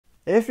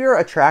If you're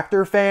a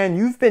tractor fan,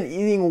 you've been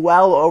eating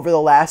well over the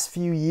last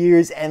few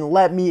years, and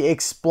let me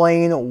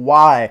explain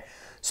why.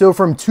 So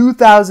from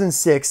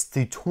 2006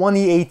 to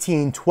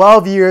 2018,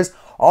 12 years,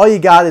 all you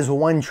got is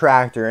one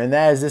tractor, and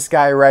that is this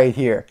guy right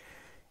here.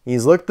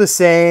 He's looked the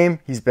same,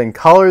 he's been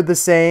colored the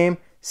same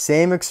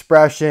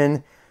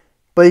expression,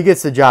 but he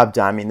gets the job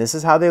done. I mean, this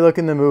is how they look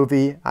in the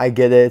movie. I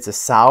get it. It's a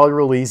solid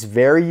release,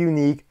 very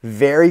unique,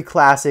 very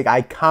classic,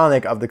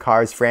 iconic of the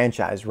Cars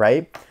franchise,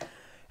 right?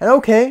 And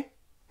okay,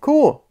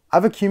 cool.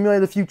 I've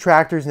accumulated a few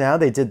tractors now.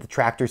 They did the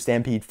Tractor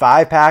Stampede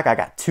 5-pack. I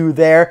got 2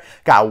 there.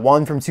 Got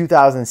 1 from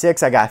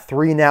 2006. I got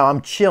 3 now.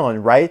 I'm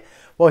chilling, right?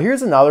 Well,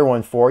 here's another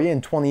one for you.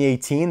 In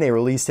 2018, they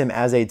released him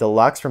as a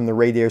deluxe from the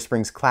Radiator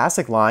Springs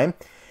Classic line.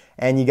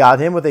 And you got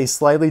him with a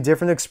slightly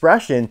different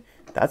expression.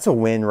 That's a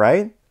win,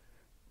 right?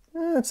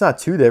 It's not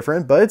too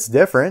different, but it's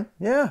different.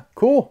 Yeah,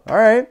 cool. All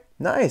right,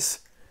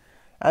 nice.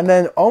 And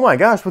then, oh my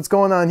gosh, what's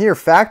going on here?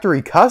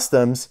 Factory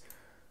Customs.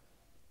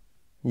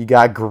 You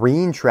got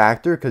green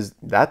tractor, because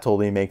that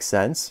totally makes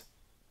sense.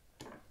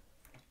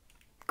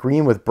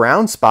 Green with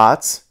brown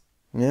spots.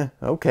 Yeah,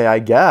 okay, I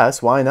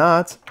guess. Why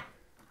not?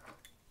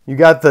 You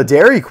got the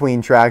Dairy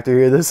Queen tractor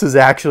here. This is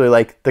actually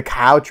like the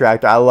cow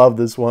tractor. I love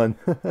this one.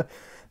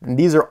 And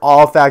these are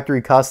all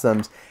factory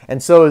customs.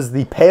 And so is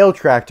the pale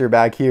tractor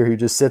back here who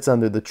just sits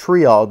under the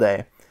tree all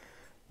day.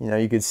 You know,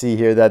 you can see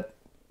here that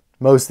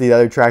most of the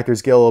other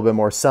tractors get a little bit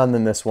more sun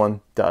than this one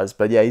does.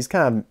 But yeah, he's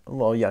kind of a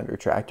little younger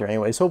tractor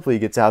anyways. Hopefully he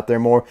gets out there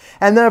more.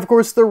 And then, of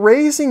course, the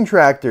racing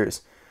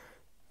tractors.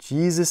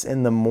 Jesus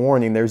in the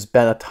morning. There's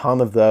been a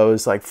ton of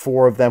those. Like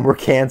 4 of them were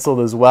canceled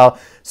as well.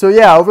 So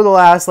yeah, over the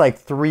last like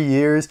 3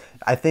 years,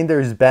 I think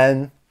there's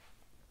been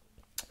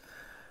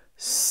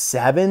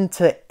 7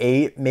 to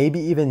 8, maybe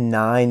even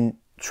 9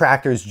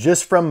 tractors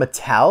just from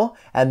Mattel.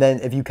 And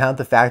then if you count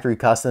the factory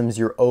customs,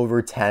 you're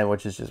over 10,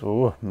 which is just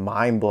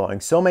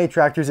mind-blowing. So many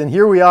tractors, and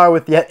here we are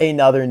with yet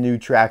another new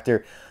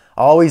tractor.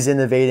 Always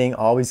innovating,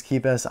 always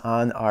keeping us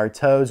on our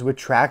toes with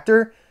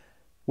tractor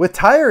with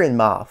tire in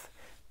mouth.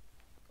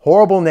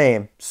 Horrible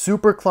name,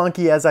 super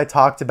clunky, as I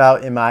talked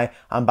about in my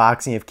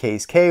unboxing of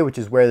Case K, which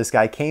is where this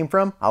guy came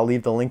from. I'll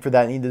leave the link for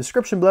that in the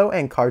description below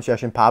and card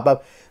session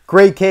pop-up.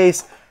 Great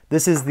case.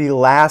 This is the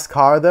last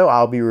car, though.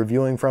 I'll be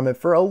reviewing from it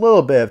for a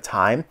little bit of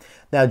time.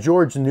 Now,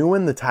 George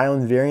New-Win, the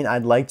Thailand variant,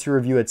 I'd like to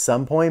review at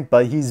some point,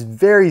 but he's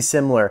very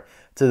similar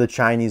to the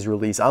Chinese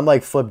release.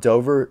 Unlike Flipped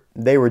Over,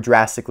 they were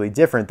drastically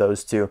different,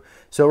 those two.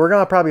 So we're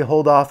going to probably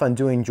hold off on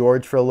doing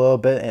George for a little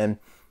bit and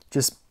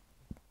just,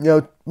 you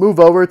know, move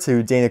over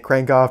to Dana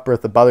Crankoff,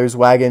 Bertha Butters'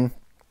 wagon.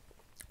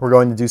 We're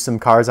going to do some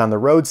Cars on the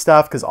Road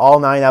stuff because all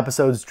 9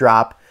 episodes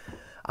drop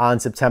on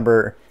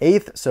September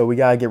 8th, so we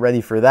got to get ready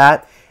for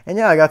that. And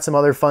yeah, I got some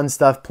other fun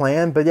stuff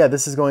planned, but yeah,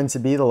 this is going to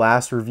be the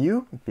last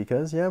review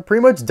because, yeah,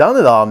 pretty much done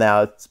it all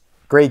now. It's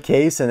a great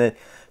case and it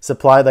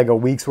supplied like a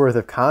week's worth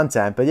of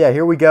content. But yeah,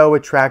 here we go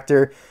with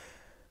tractor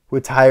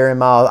with tire and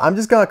mouth. I'm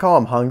just going to call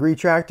him Hungry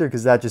Tractor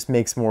because that just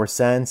makes more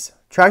sense.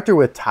 Tractor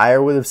with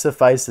tire would have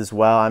sufficed as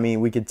well. I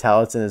mean, we could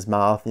tell it's in his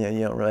mouth. You know, you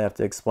don't really have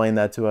to explain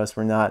that to us.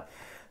 We're not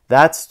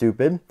that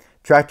stupid.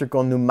 Tractor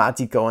con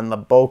pneumatico en la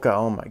boca.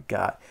 Oh my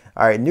God.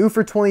 All right, new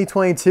for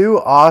 2022.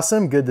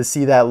 Awesome. Good to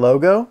see that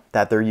logo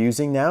that they're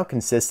using now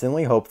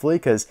consistently, hopefully,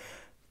 because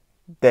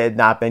they had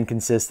not been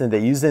consistent. They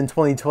used it in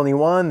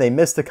 2021. They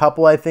missed a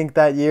couple, I think,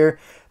 that year.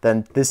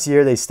 Then this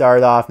year they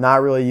started off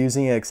not really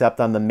using it except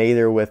on the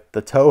Mater with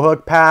the tow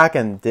hook pack,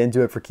 and didn't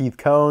do it for Keith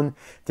Cohn,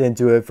 didn't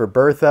do it for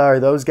Bertha or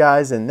those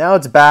guys, and now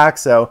it's back,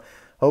 so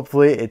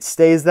hopefully it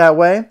stays that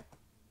way.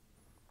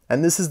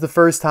 And this is the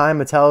first time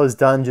Mattel has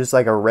done just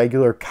like a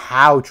regular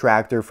cow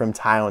tractor from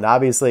Thailand.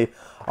 Obviously,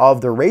 all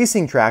of the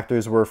racing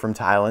tractors were from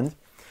Thailand,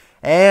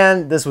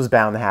 and this was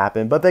bound to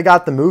happen, but they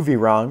got the movie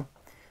wrong.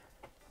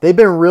 They've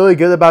been really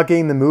good about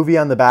getting the movie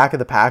on the back of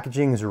the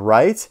packagings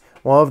right.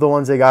 One of the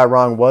ones they got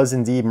wrong was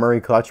indeed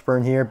Murray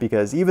Clutchburn here,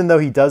 because even though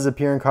he does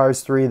appear in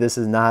Cars 3, this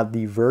is not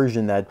the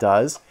version that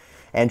does.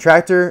 And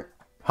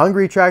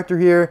Hungry Tractor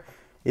here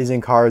is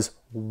in Cars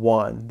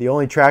 1. The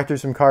only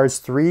tractors from Cars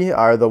 3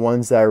 are the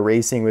ones that are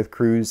racing with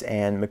Cruz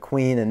and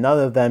McQueen, and none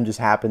of them just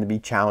happen to be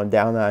chowing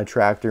down on a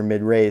tractor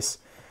mid-race.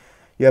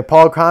 You have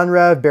Paul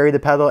Conrav, Barry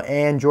DePedal,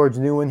 and George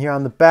New-Win here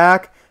on the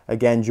back.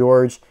 Again,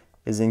 George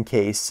is in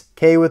Case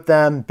K with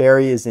them.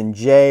 Barry is in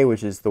J,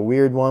 which is the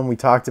weird one we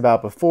talked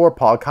about before.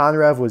 Paul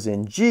Conrav was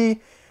in G,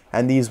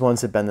 and these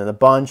ones have been in a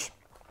bunch.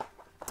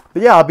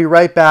 But yeah, I'll be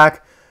right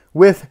back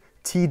with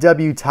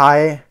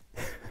TWTIM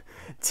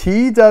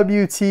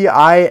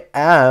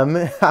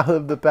out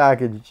of the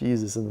package.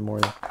 Jesus in the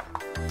morning.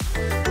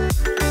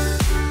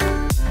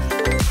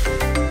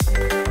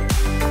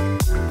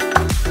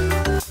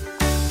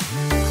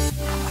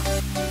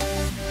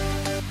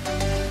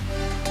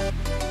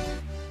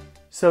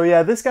 So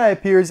yeah, this guy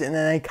appears in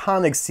an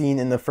iconic scene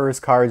in the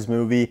first Cars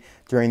movie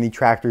during the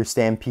tractor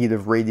stampede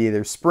of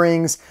Radiator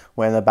Springs,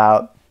 when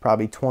about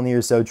probably 20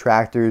 or so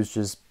tractors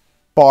just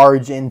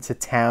barge into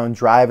town,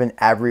 driving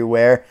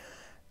everywhere,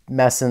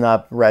 messing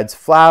up Red's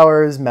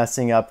flowers,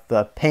 messing up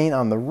the paint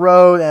on the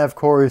road, and of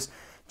course,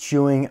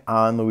 chewing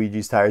on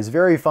Luigi's tires.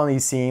 Very funny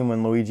scene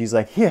when Luigi's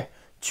like, here,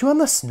 chew on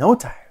the snow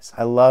tires.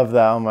 I love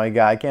that. Oh my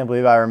God, I can't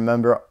believe I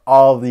remember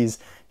all of these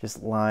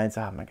just lines.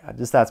 Oh my God,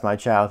 just that's my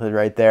childhood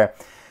right there.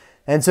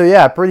 And so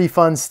yeah, pretty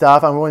fun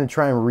stuff. I'm going to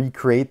try and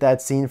recreate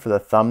that scene for the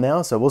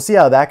thumbnail. So we'll see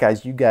how that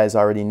goes. You guys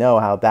already know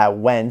how that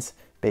went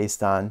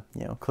based on,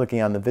 you know, clicking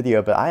on the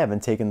video, but I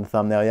haven't taken the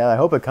thumbnail yet. I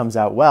hope it comes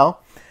out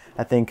well.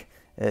 I think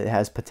it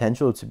has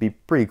potential to be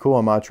pretty cool.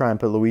 I'm going to try and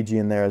put Luigi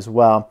in there as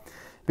well.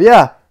 But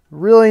yeah,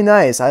 really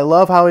nice. I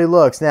love how he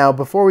looks. Now,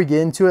 before we get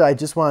into it, I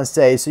just want to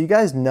say, so you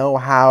guys know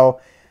how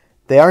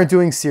they aren't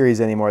doing series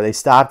anymore. They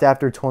stopped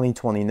after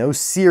 2020. No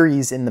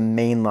series in the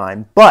main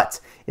line. But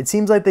it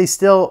seems like they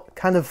still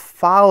kind of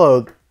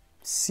follow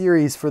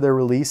series for their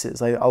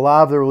releases. Like a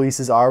lot of the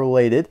releases are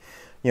related.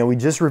 You know, we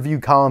just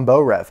reviewed Colin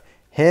Bohrev.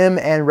 Him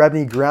and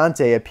Rebney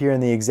Grante appear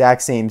in the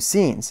exact same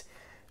scenes.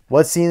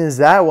 What scene is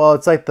that? Well,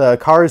 it's like the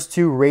Cars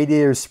 2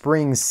 Radiator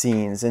Springs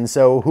scenes. And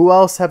so who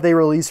else have they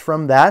released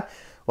from that?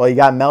 Well, you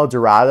got Mel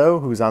Dorado,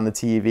 who's on the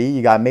TV.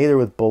 You got Mater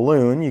with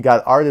Balloon. You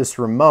got Artist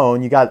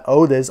Ramon. You got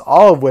Otis,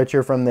 all of which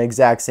are from the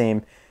exact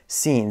same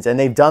scenes. And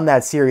they've done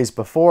that series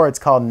before. It's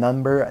called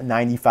Number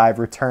 95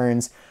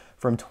 Returns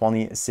from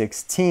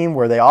 2016,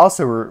 where they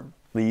also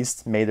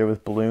released Mater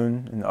with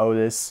Balloon and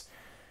Otis.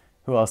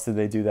 Who else did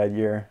they do that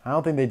year? I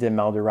don't think they did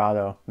Mel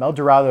Dorado. Mel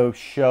Dorado's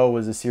show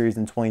was a series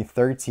in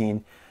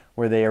 2013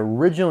 where they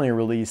originally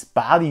released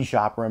Body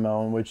Shop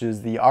Ramon, which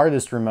is the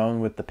artist Ramon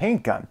with the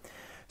paint gun.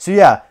 So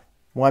yeah,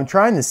 what I'm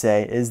trying to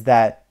say is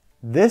that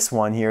this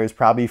one here is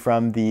probably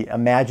from the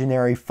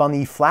Imaginary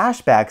Funny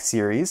Flashback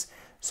series.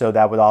 So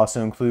that would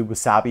also include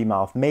Wasabi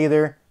Mouth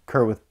Mater,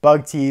 Kurt with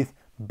Bug Teeth,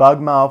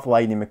 Bug Mouth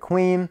Lightning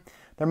McQueen.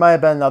 There might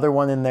have been another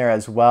one in there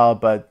as well,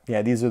 but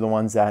yeah, these are the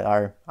ones that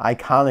are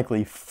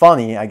iconically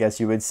funny, I guess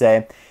you would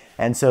say.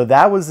 And so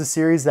that was the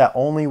series that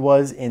only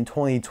was in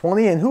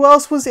 2020. And who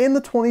else was in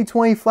the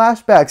 2020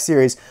 flashback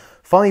series?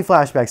 Funny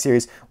flashback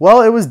series.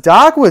 Well, it was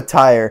Doc with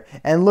Tire.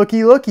 And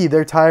looky,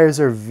 their tires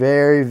are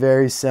very,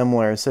 very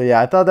similar. So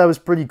yeah, I thought that was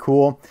pretty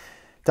cool.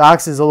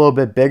 Doc's is a little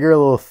bit bigger, a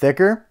little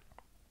thicker.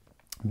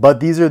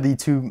 But these are the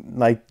two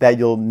like that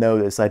you'll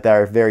notice like that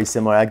are very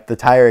similar. Like the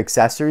tire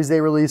accessories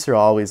they release are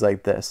always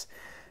like this.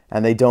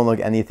 And they don't look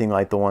anything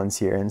like the ones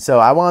here. And so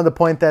I wanted to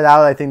point that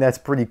out. I think that's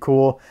pretty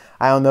cool.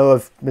 I don't know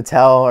if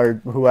Mattel or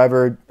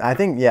whoever, I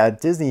think, yeah,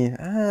 Disney,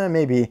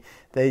 maybe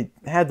they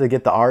had to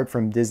get the art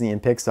from Disney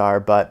and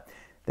Pixar, but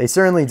they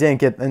certainly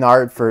didn't get an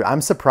art for, I'm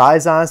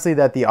surprised, honestly,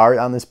 that the art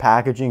on this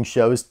packaging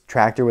shows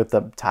tractor with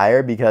the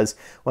tire, because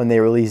when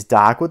they released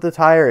Doc with the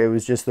tire, it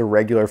was just the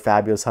regular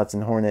Fabulous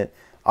Hudson Hornet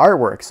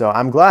artwork. So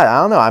I'm glad,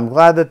 I don't know, I'm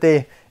glad that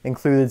they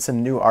included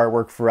some new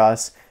artwork for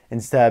us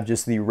instead of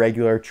just the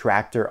regular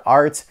tractor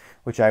art,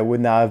 which I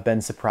would not have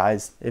been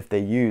surprised if they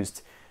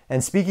used.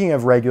 And speaking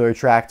of regular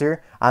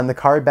tractor, on the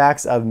card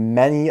backs of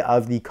many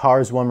of the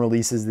Cars 1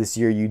 releases this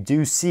year, you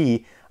do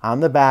see on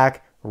the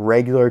back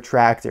regular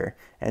tractor.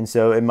 And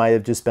so it might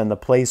have just been the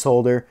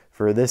placeholder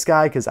for this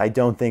guy, because I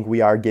don't think we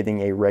are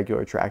getting a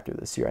regular tractor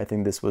this year. I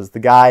think this was the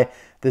guy.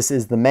 This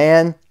is the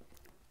man,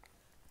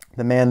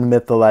 the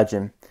myth, the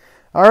legend.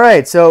 All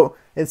right, so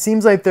it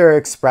seems like their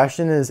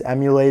expression is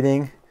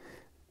emulating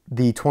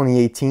the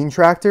 2018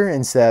 tractor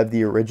instead of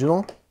the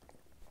original.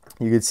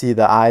 You can see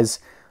the eyes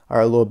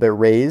are a little bit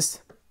raised.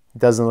 It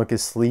doesn't look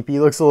as sleepy. He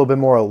looks a little bit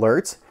more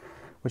alert,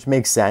 which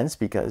makes sense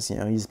because, you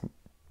know, he's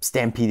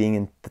stampeding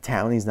in the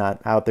town. He's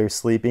not out there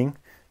sleeping,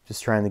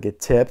 just trying to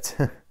get tipped.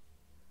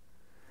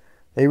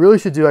 They really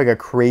should do like a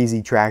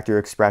crazy tractor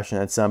expression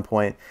at some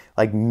point,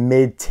 like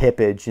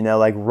mid-tippage, you know,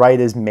 like right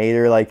as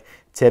Mater like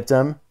tipped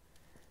him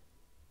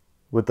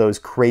with those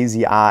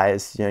crazy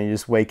eyes. You know, you're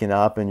just waking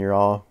up and you're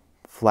all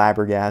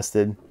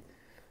flabbergasted.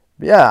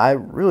 But yeah, I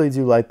really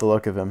do like the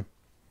look of him.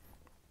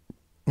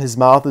 His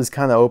mouth is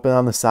kind of open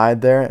on the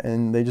side there,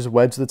 and they just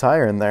wedge the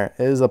tire in there.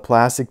 It is a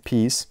plastic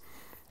piece,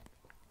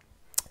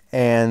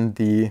 and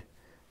the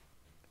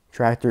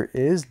tractor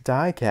is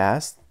die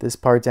cast. This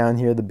part down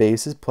here, the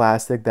base is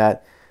plastic,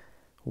 that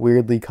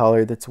weirdly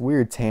colored, that's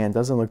weird tan,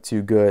 doesn't look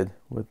too good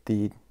with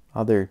the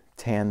other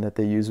tan that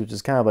they use, which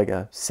is kind of like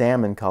a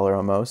salmon color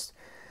almost.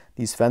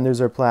 These fenders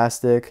are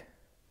plastic.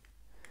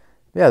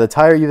 Yeah, the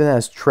tire even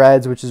has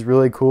treads, which is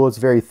really cool. It's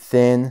very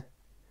thin.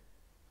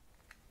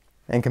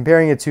 And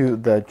comparing it to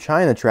the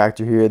China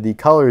tractor here, the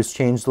colors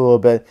changed a little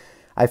bit.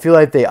 I feel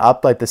like they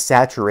upped like the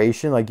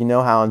saturation. Like, you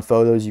know how in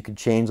photos you could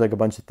change like a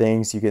bunch of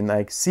things. You can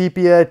like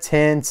sepia,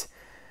 tint,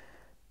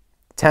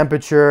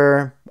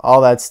 temperature, all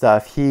that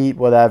stuff, heat,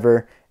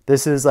 whatever.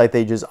 This is like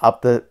they just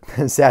upped the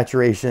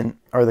saturation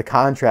or the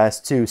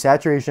contrast too.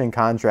 Saturation and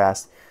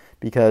contrast,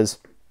 because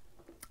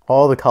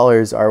all the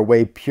colors are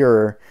way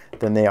purer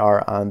than they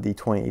are on the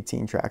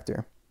 2018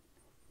 tractor.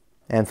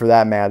 And for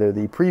that matter,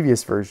 the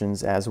previous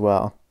versions as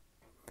well.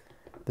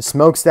 The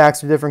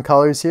smokestacks are different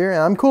colors here, and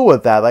I'm cool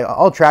with that. Like,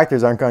 all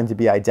tractors aren't going to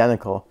be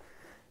identical.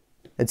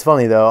 It's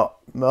funny though,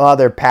 a lot of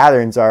their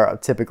patterns are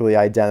typically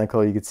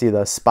identical. You can see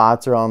the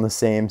spots are all in the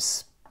same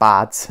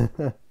spots.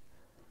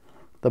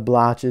 The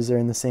blotches are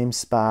in the same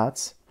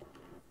spots.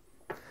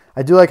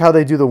 I do like how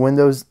they do the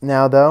windows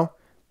now, though.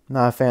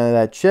 Not a fan of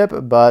that chip,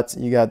 but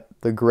you got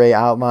the gray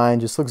outline.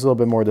 Just looks a little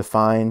bit more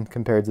defined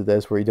compared to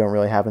this, where you don't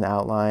really have an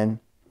outline.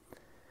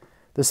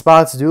 The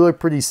spots do look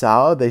pretty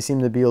solid. They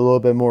seem to be a little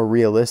bit more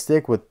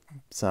realistic with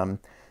some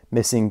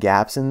missing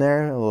gaps in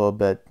there, a little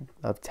bit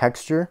of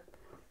texture.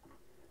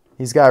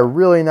 He's got a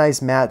really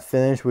nice matte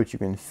finish, which you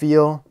can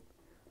feel.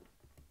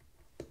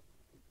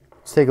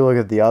 Let's take a look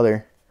at the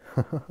other.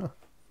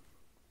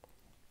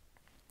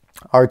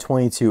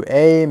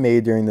 R22A,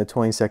 made during the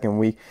 22nd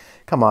week.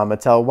 Come on,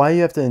 Mattel, why do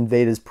you have to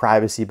invade his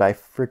privacy by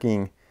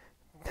freaking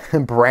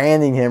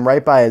branding him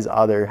right by his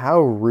other? How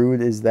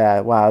rude is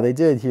that? Wow, they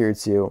did it here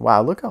too.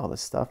 Wow, look at all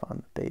this stuff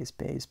on the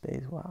base.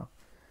 Wow.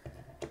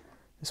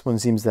 This one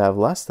seems to have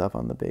less stuff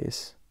on the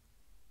base.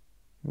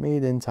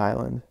 Made in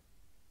Thailand.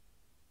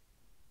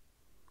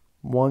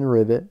 One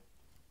rivet.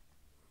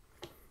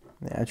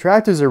 Yeah,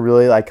 tractors are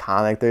really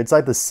iconic. It's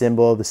like the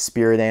symbol, the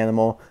spirit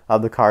animal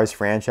of the Cars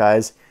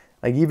franchise.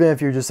 Like, even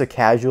if you're just a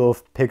casual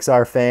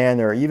Pixar fan,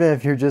 or even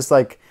if you're just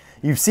like,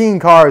 you've seen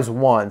Cars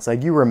once,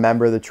 like, you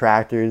remember the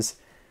tractors.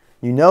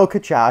 You know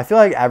Ka-Chow. I feel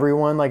like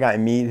everyone like I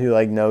meet who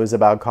like knows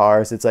about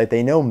Cars, it's like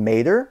they know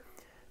Mater,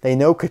 they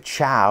know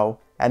Ka-Chow,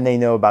 and they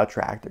know about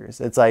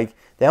tractors. It's like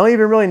they don't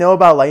even really know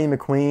about Lightning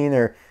McQueen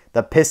or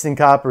the Piston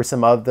Cup or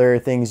some other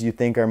things you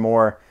think are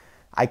more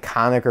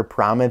iconic or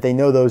prominent. They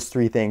know those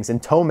three things.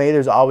 And Tow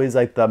Mater's always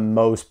like the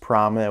most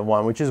prominent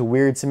one, which is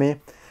weird to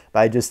me. But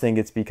I just think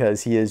it's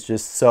because he is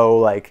just so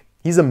like,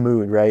 he's a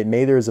mood, right?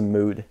 Mater is a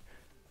mood,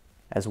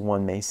 as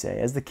one may say,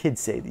 as the kids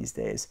say these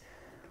days.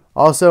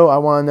 Also, I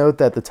want to note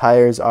that the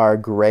tires are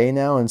gray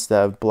now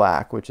instead of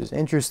black, which is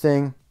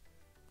interesting.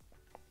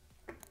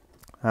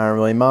 I don't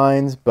really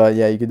mind, but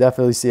yeah, you could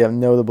definitely see a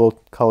notable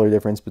color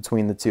difference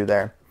between the two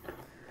there.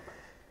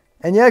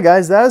 And yeah,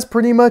 guys, that is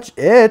pretty much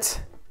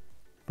it.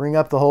 Bring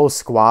up the whole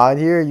squad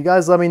here. You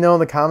guys let me know in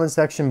the comment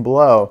section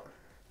below.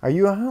 I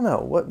don't know,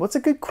 what's a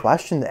good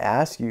question to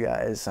ask you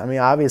guys? I mean,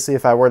 obviously,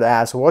 if I were to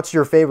ask, what's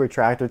your favorite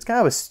tractor? It's kind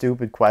of a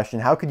stupid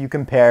question. How could you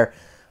compare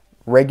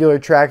regular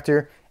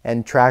tractor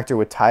and tractor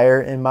with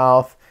tire in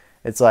mouth?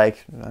 It's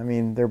like, I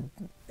mean, they're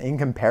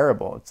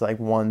incomparable. It's like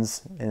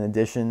one's an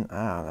addition.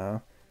 I don't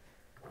know.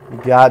 You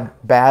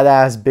got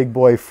badass big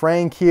boy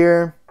Frank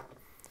here.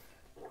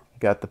 You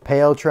got the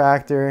pale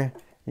tractor.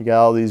 You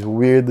got all these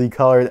weirdly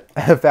colored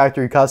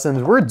factory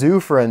customs. We're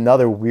due for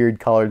another weird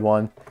colored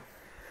one.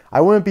 I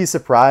wouldn't be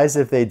surprised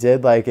if they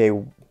did like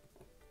a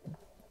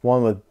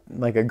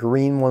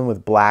green one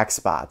with black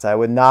spots. I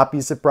would not be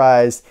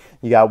surprised.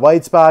 You got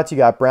white spots, you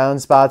got brown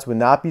spots. Would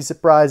not be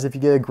surprised if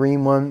you get a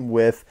green one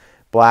with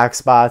black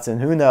spots.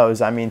 And who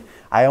knows? I mean,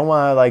 I don't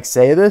want to like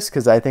say this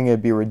because I think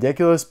it'd be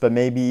ridiculous, but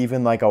maybe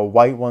even like a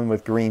white one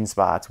with green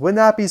spots. Would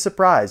not be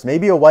surprised.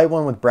 Maybe a white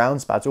one with brown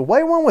spots. A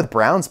white one with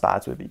brown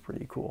spots would be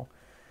pretty cool.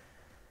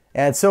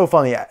 And it's so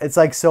funny. It's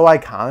like so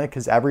iconic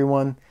because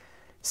everyone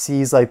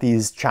sees like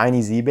these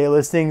Chinese eBay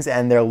listings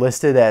and they're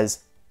listed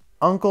as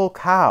Uncle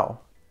Cow.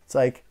 It's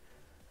like,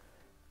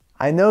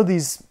 I know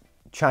these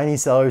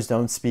Chinese sellers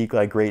don't speak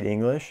like great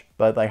English,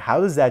 but like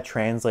how does that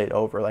translate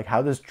over? Like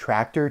how does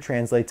tractor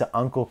translate to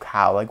Uncle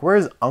Cow? Like where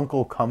does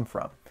uncle come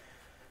from?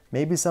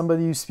 Maybe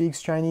somebody who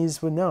speaks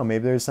Chinese would know.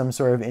 Maybe there's some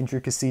sort of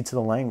intricacy to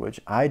the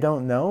language. I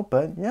don't know,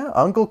 but yeah,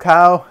 Uncle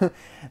Cow.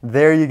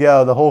 There you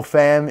go. The whole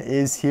fam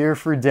is here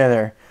for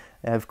dinner.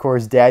 And of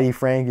course, Daddy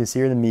Frank is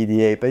here to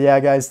mediate. But yeah,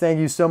 guys, thank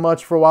you so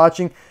much for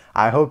watching.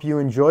 I hope you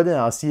enjoyed it, and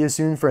I'll see you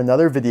soon for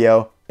another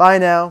video. Bye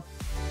now.